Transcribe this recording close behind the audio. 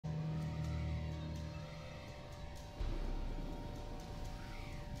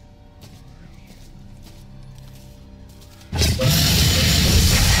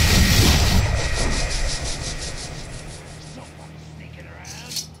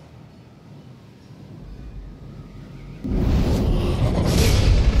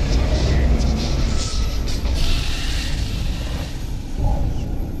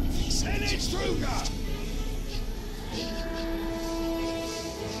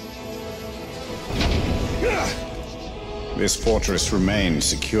This fortress remains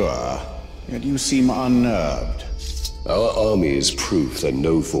secure, yet you seem unnerved. Our army is proof that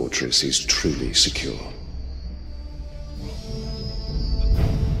no fortress is truly secure.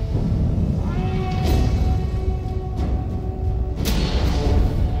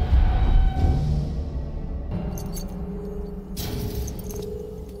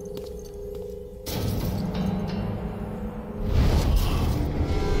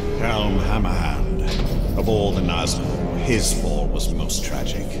 Helm Hammerhand. Of all the Nazgûl, his fall was most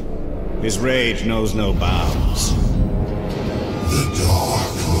tragic. His rage knows no bounds. The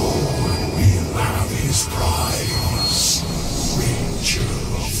Dark Lord will have his prize. Ranger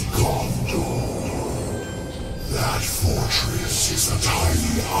of Gondor. That fortress is a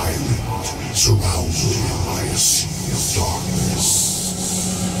tiny island surrounded by a sea of darkness.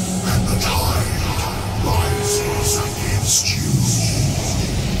 And the tide rises against you.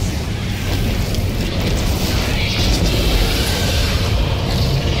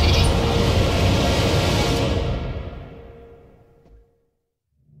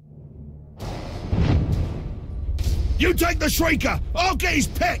 You take the Shrieker! I'll get his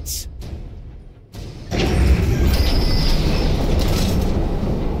pets!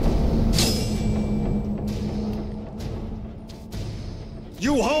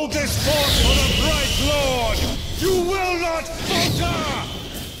 You hold this fort for the Bright Lord! You will not falter!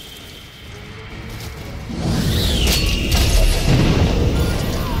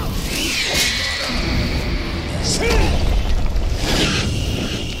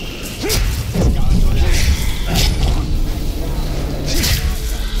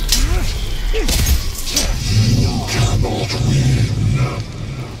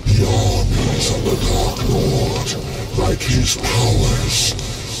 Like his powers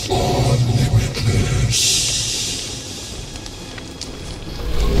are limitless.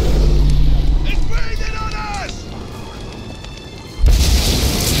 It's breathing on us!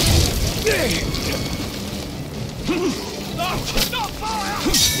 Stop fire!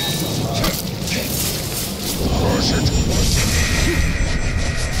 Crush it!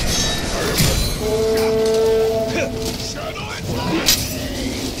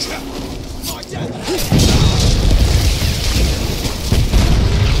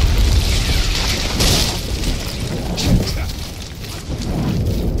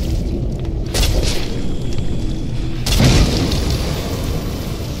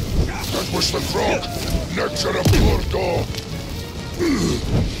 That was the frog! Next to the Bordeaux!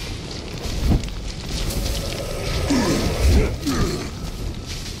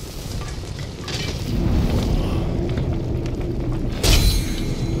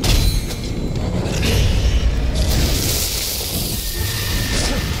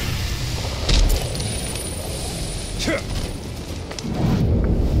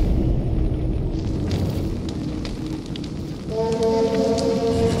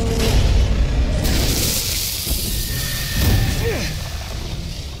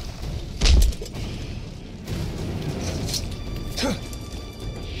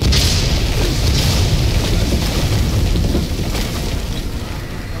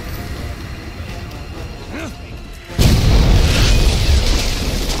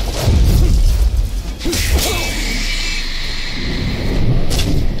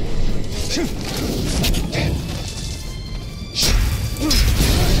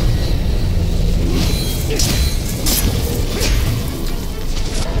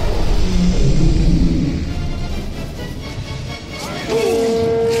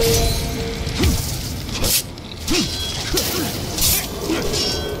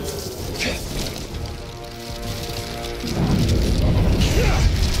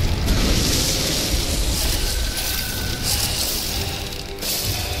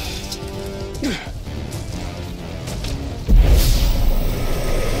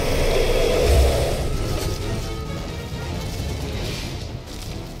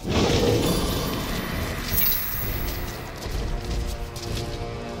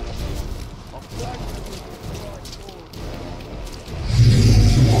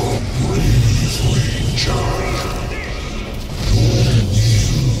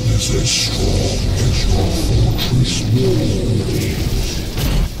 As strong as your fortress walls.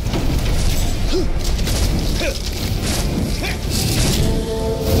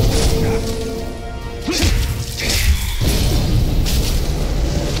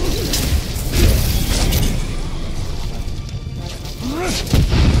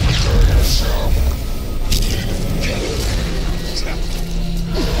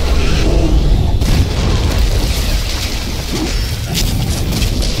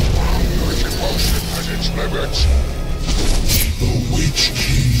 The Witch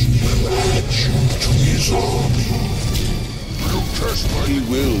King will add you to his army. He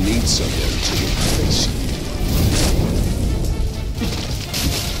will need someone to replace you.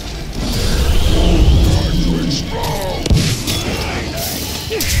 Time to explode!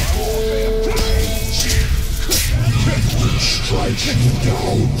 Strike him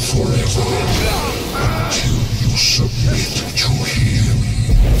down forever until you submit to him.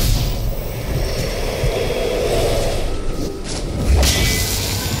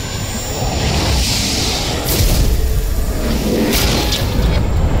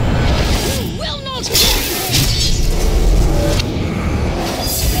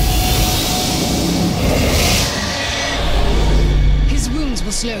 His wounds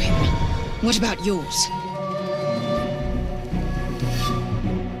will slow him. What about yours?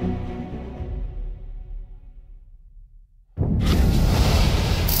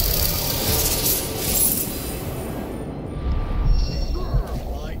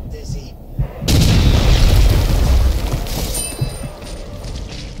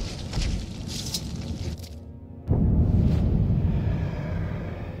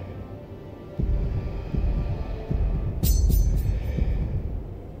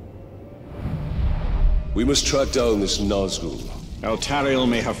 We must track down this Nazgul. Eltariel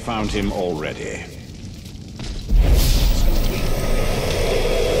may have found him already.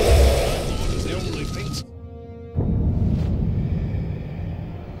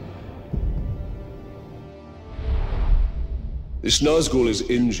 This Nazgul is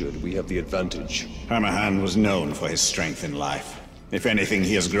injured, we have the advantage. Hammerhand was known for his strength in life. If anything,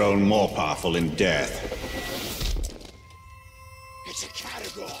 he has grown more powerful in death. It's a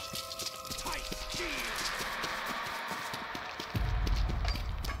category. Tight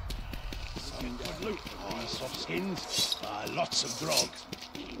some good loot. Soft skins. Lots of grog.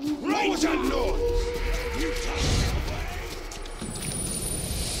 Right! What was that noise? You touched me away.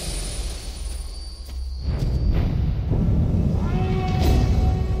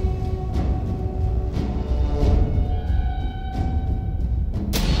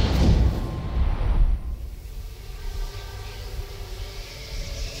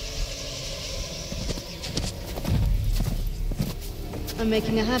 I'm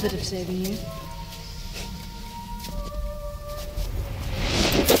making a habit of saving you.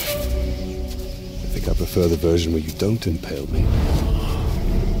 I think I prefer the version where you don't impale me.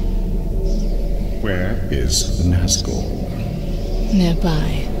 Where is the Nazgul?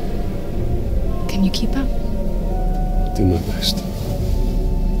 Nearby. Can you keep up? I'll do my best.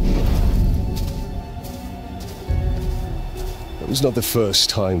 That was not the first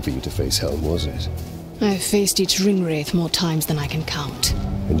time for you to face Helm, was it? I've faced each ringwraith more times than I can count.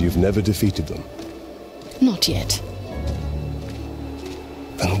 And you've never defeated them? Not yet.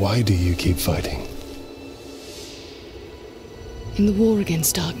 Then why do you keep fighting? In the war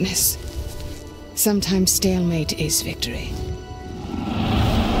against darkness, sometimes stalemate is victory.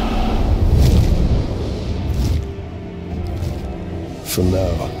 For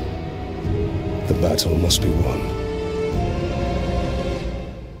now, the battle must be won.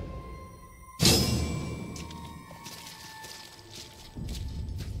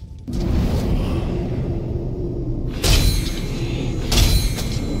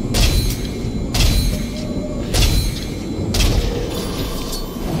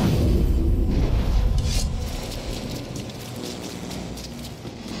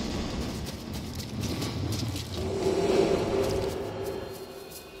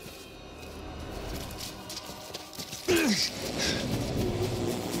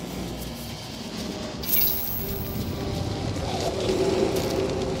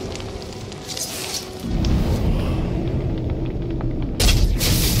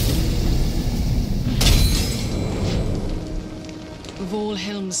 Of all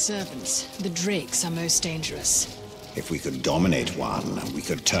Helm's servants, the Drakes are most dangerous. If we could dominate one, we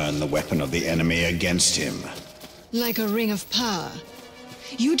could turn the weapon of the enemy against him. Like a ring of power.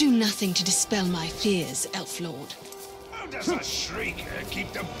 You do nothing to dispel my fears, Elf Lord. How does a shrieker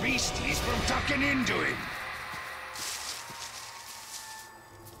keep the beasties from tucking into him?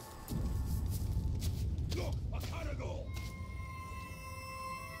 Look, a caragol!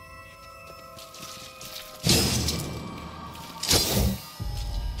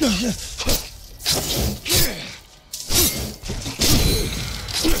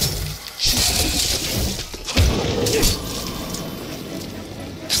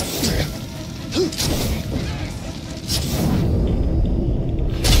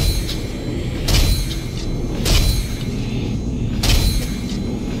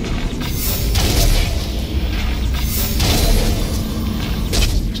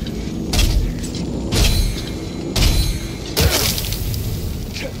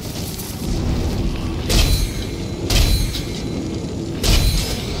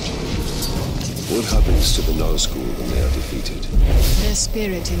 happens to the Nazgul when they are defeated? Their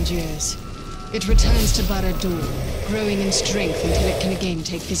spirit endures. It returns to Barad-dûr, growing in strength until it can again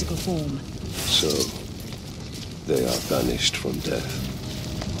take physical form. So, they are banished from death.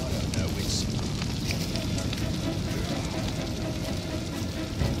 I don't know, it's...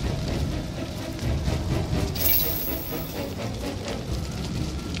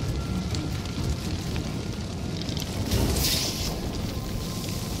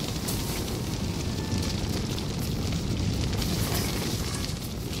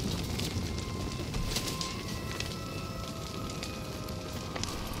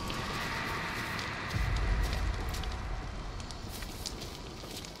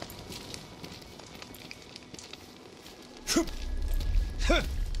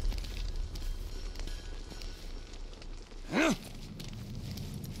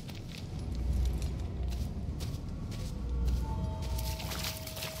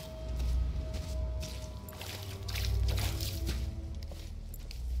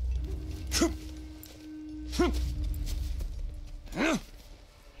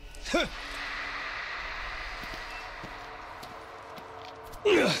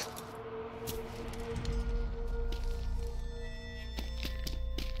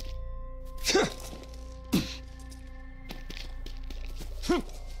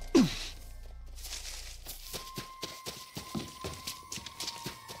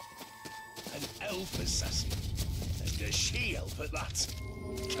 An elf assassin? And does she help at that?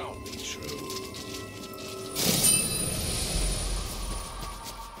 Can't be true.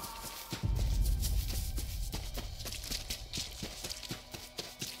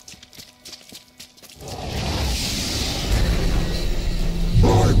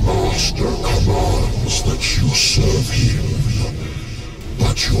 My master commands that you serve him,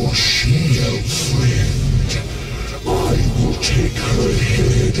 but your she-elf friend, I will take her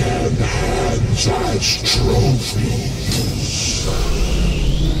head and hands as trophies.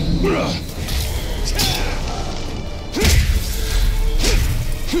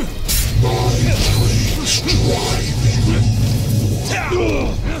 My dreams drive you.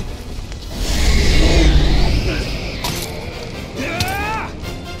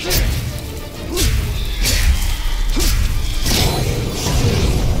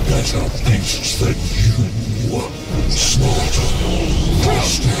 Better beasts than you. Smarter,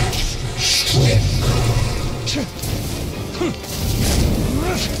 faster, stronger.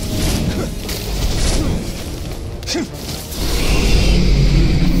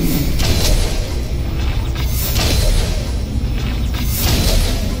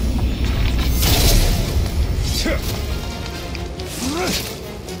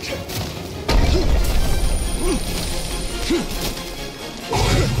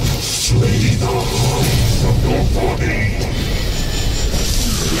 Slay the heart from your body!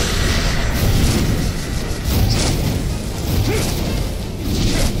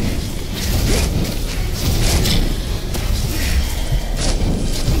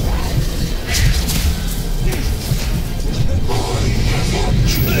 I have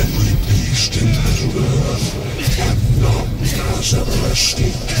hunted every beast in the earth, and none has ever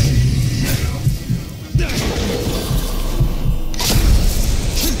escaped me.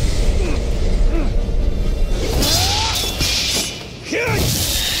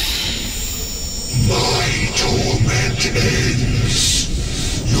 My torment ends.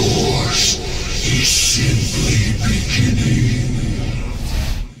 Yours is simply beginning.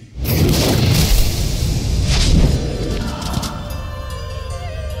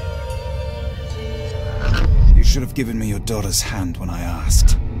 You should have given me your daughter's hand when I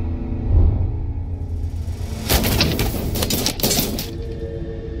asked.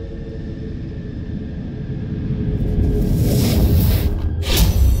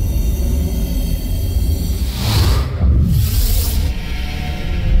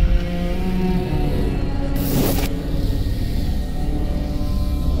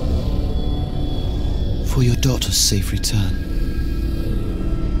 For your daughter's safe return.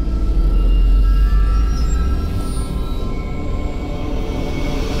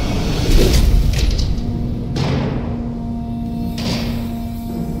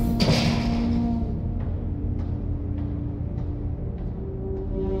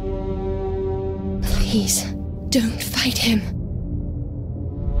 Please, don't fight him.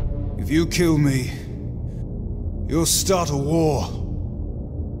 If you kill me, you'll start a war.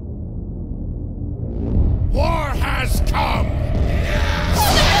 War has come!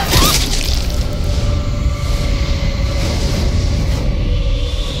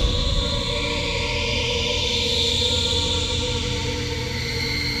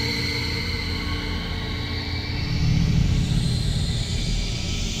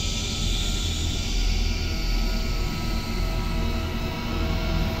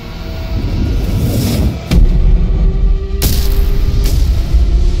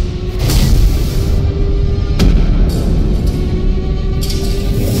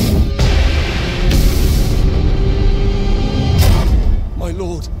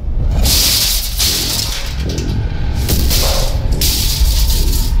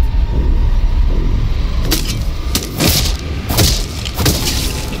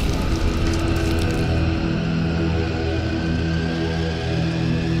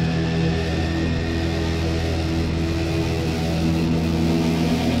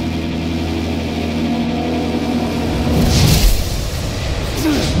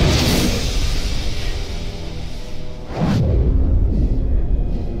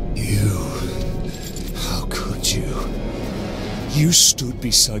 stood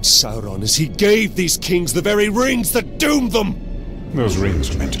beside Sauron as he gave these kings the very rings that doomed them! Those rings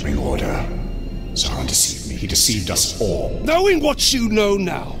were meant to bring order. Sauron deceived me. He deceived us all. Knowing what you know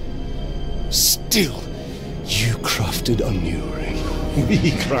now, still, you crafted a new ring.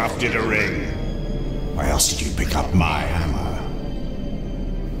 We crafted a ring. Why else did you pick up my hammer?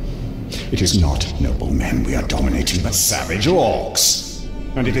 It is not noble men we are dominating, but savage orcs.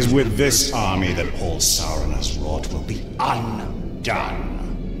 And it is with this army that all Sauron has wrought will be undone.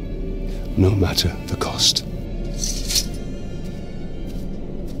 No matter the cost.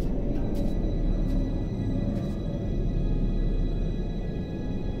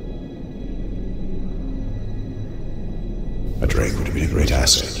 A Drake would have been a great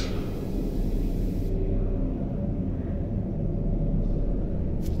asset.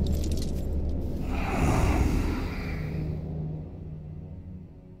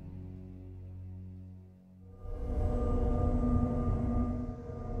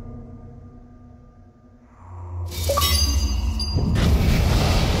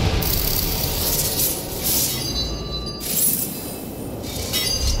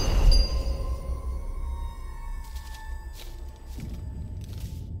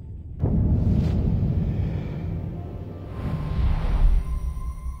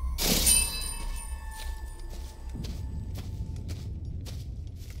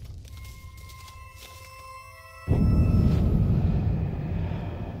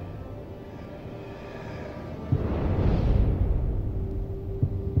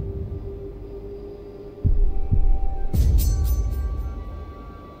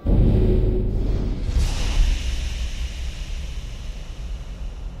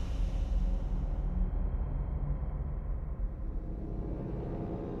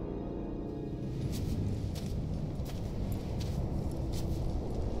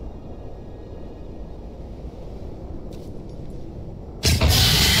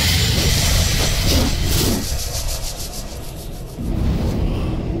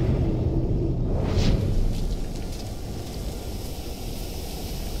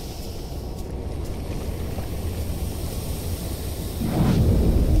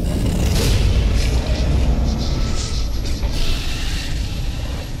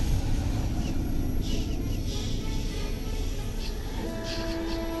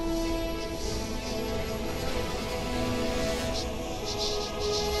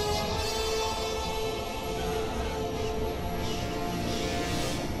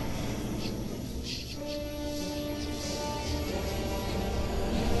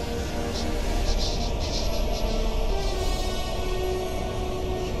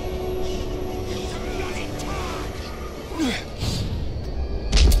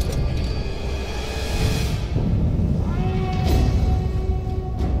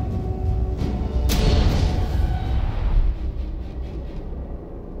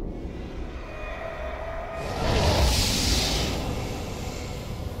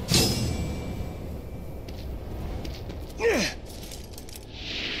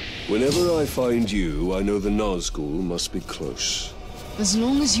 Whenever I find you, I know the Nazgul must be close. As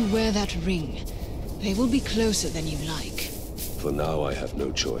long as you wear that ring, they will be closer than you like. For now, I have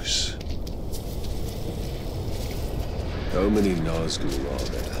no choice. How many Nazgul are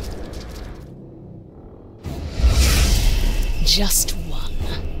there? Just one.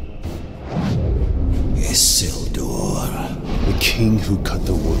 Isildur, the king who cut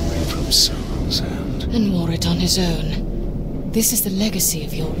the one ring from Sauron's hand. And wore it on his own. This is the legacy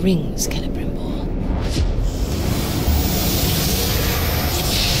of your rings, Celebrimbor.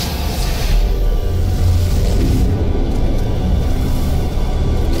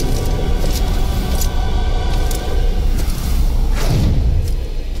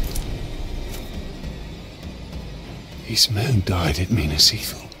 These men died at Minas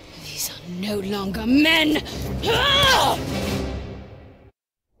Ithil. These are no longer men! Ah!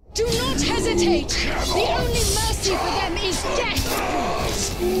 Do not hesitate! The only mercy for them is death!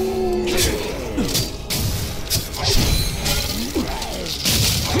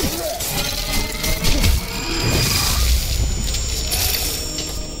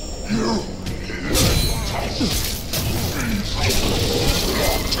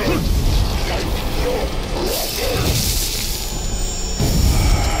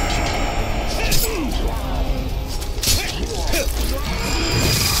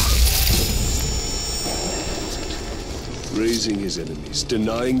 Raising his enemies,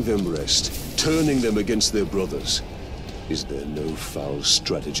 denying them rest, turning them against their brothers. Is there no foul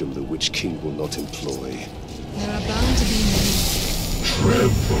stratagem the Witch King will not employ? There are bound to be many.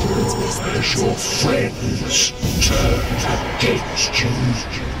 Tremble as your friends turn against you.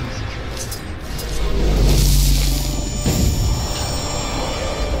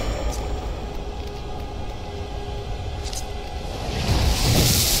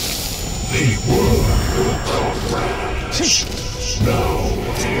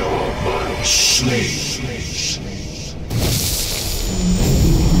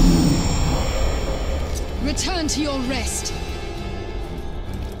 Return to your rest.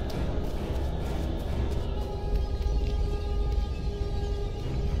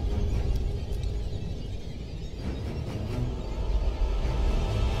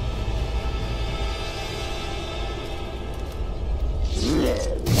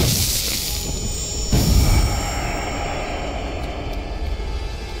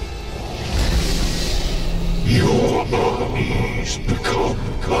 Your armies become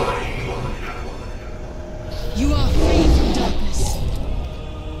mine. You are free from darkness.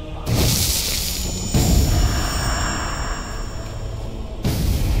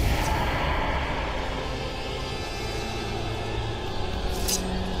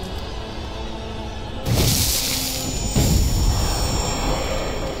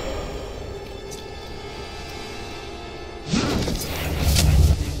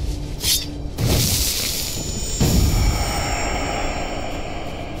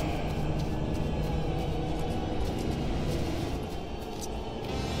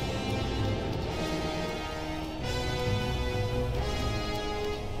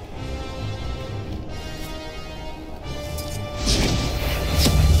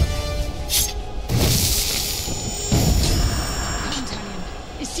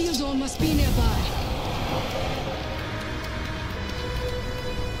 Isildur must be nearby.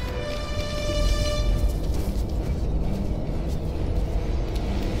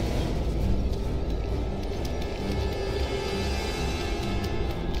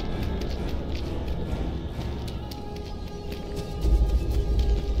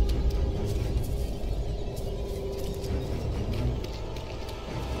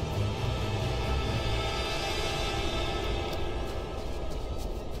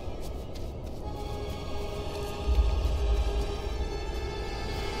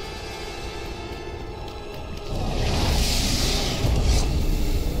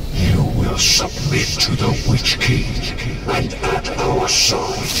 Submit to the Witch King, and at our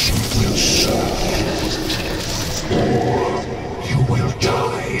side you will serve. Or you will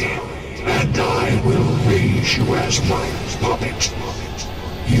die, and I will raise you as my puppet.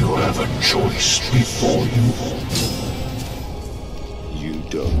 You have a choice before you. You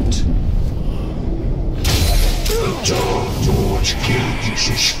don't. The Dark Lord's gaze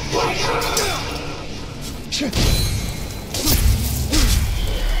is fire.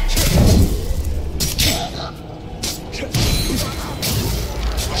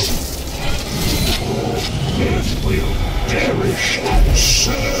 Men will perish and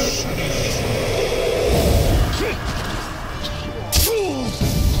serve.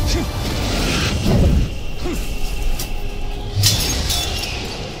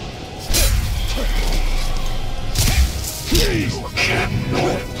 You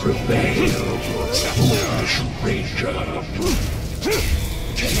cannot prevail, foolish ranger.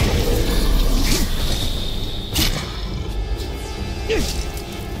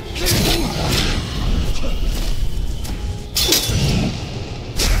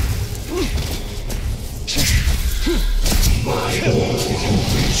 My all who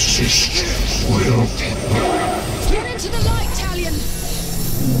resist will burn. Get into the light, Talion!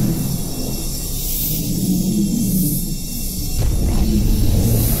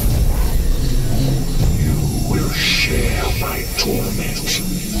 You will share my torment,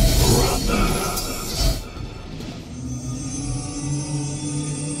 brother.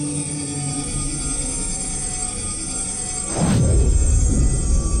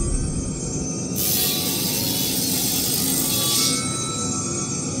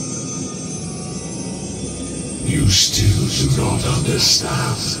 You still do not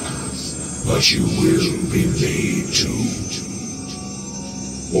understand, but you will be made to.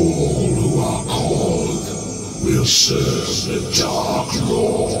 All who are called will serve the Dark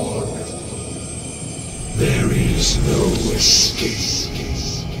Lord. There is no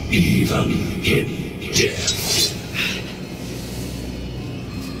escape, even in death.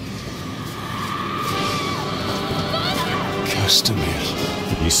 Castamere.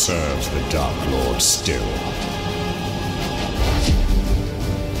 He serves the Dark Lord still.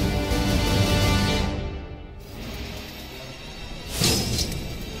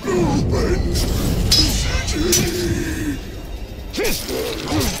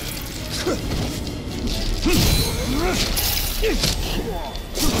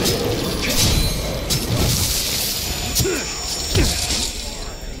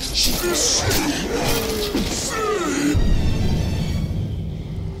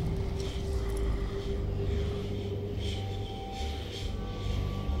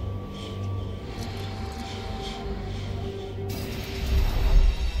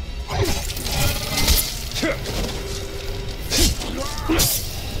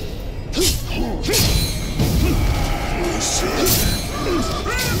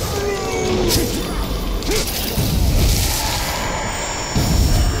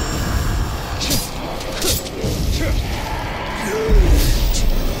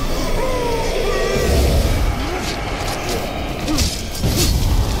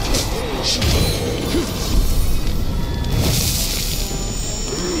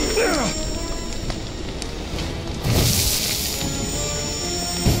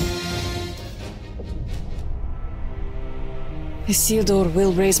 Isildur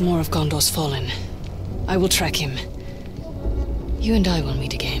will raise more of Gondor's fallen. I will track him. You and I will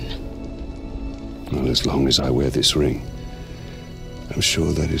meet again. Well, as long as I wear this ring, I'm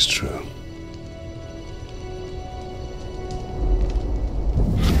sure that is true.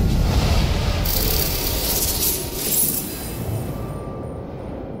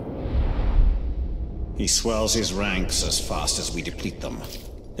 He swells his ranks as fast as we deplete them.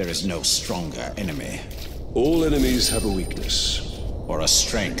 There is no stronger enemy. All enemies have a weakness. Or a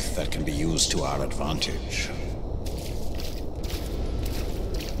strength that can be used to our advantage.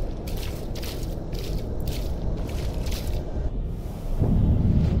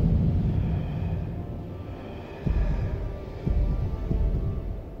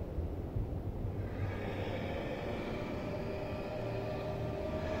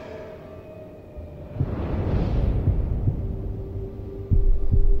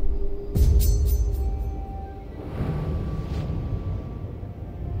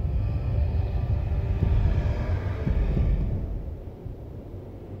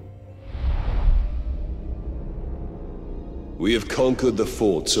 We have conquered the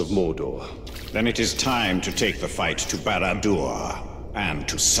forts of Mordor. Then it is time to take the fight to Barad-dûr and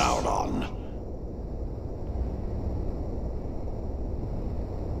to Sauron.